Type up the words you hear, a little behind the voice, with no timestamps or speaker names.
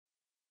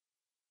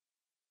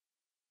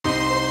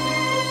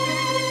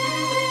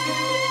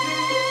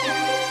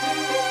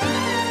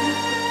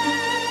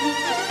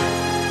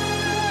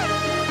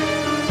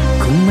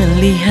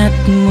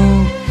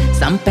Melihatmu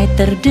sampai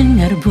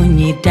terdengar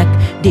bunyi dak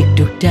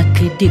dikduk dak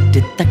dik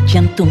detak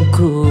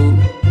jantungku.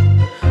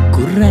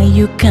 Ku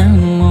rayu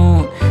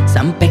kamu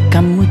sampai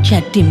kamu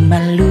jadi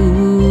malu.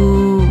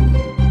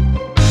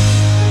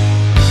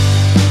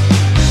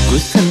 Ku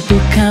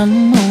sentuh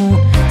kamu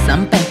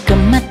sampai ke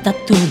mata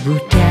tubuh,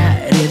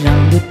 dari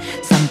rambut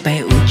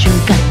sampai ujung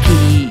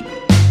kaki.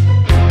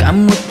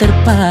 Kamu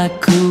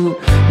terpaku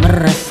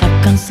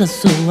merasakan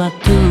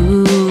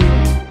sesuatu.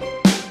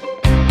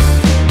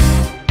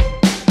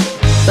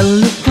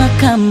 Peluklah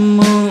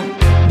kamu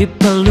di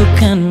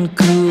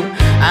pelukanku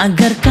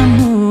agar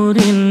kamu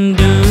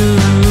rindu.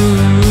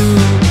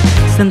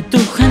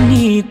 Sentuhan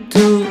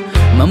itu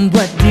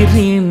membuat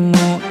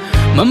dirimu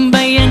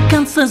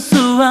membayangkan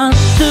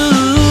sesuatu.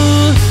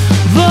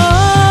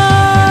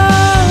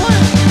 Wow,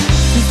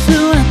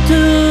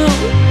 sesuatu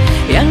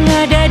yang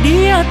ada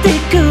di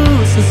hatiku,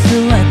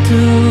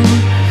 sesuatu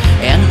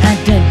yang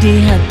ada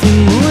di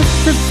hatimu,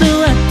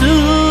 sesuatu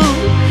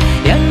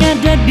yang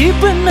ada di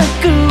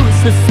benakku,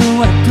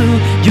 sesuatu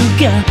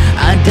juga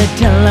ada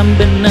dalam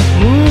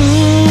benakmu.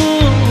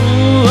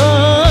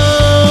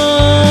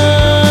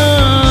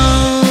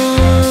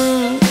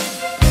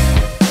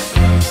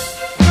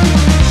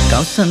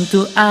 Kau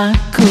sentuh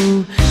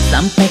aku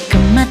sampai ke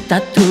mata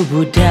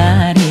tubuh,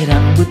 dari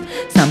rambut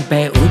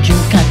sampai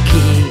ujung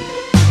kaki.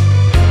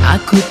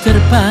 Aku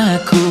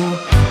terpaku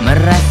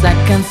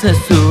merasakan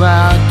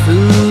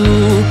sesuatu.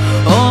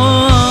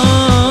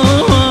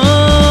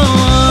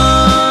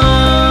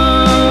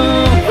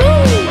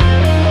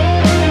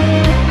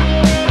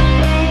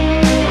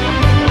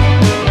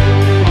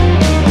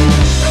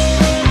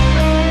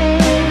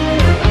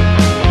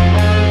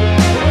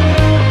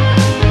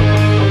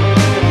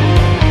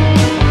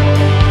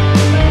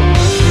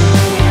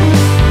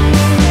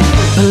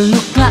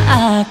 Peluklah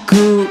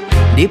aku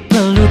di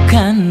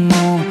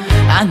pelukanmu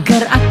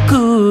agar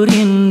aku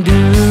rindu.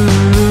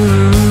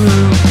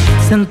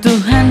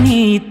 Sentuhan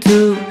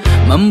itu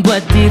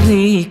membuat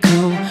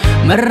diriku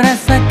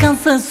merasakan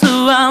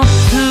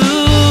sesuatu.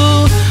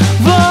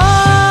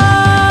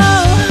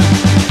 Wow,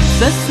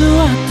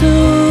 sesuatu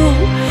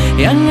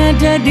yang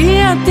ada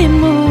di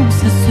hatimu,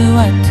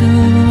 sesuatu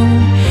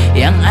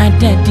yang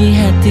ada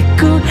di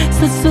hatiku,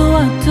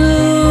 sesuatu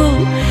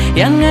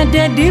yang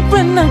ada di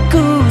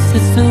benakku,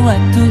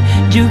 sesuatu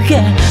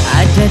juga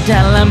ada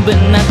dalam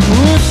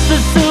benakmu,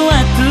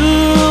 sesuatu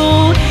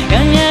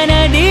yang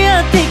ada di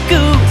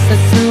hatiku,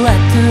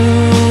 sesuatu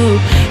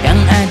yang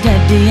ada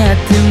di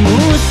hatimu,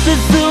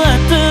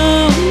 sesuatu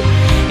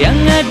yang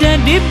ada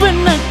di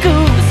benakku,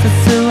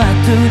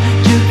 sesuatu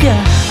juga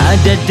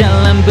ada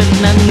dalam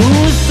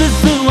benakmu,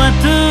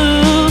 sesuatu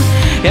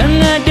yang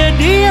ada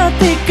di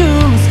hatiku,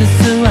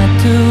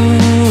 sesuatu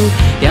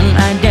yang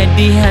ada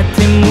di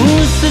hatimu,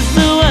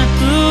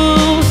 sesuatu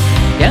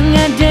yang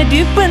ada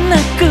di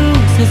benakku,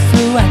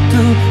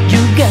 sesuatu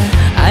juga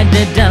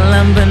ada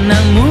dalam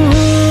benakmu.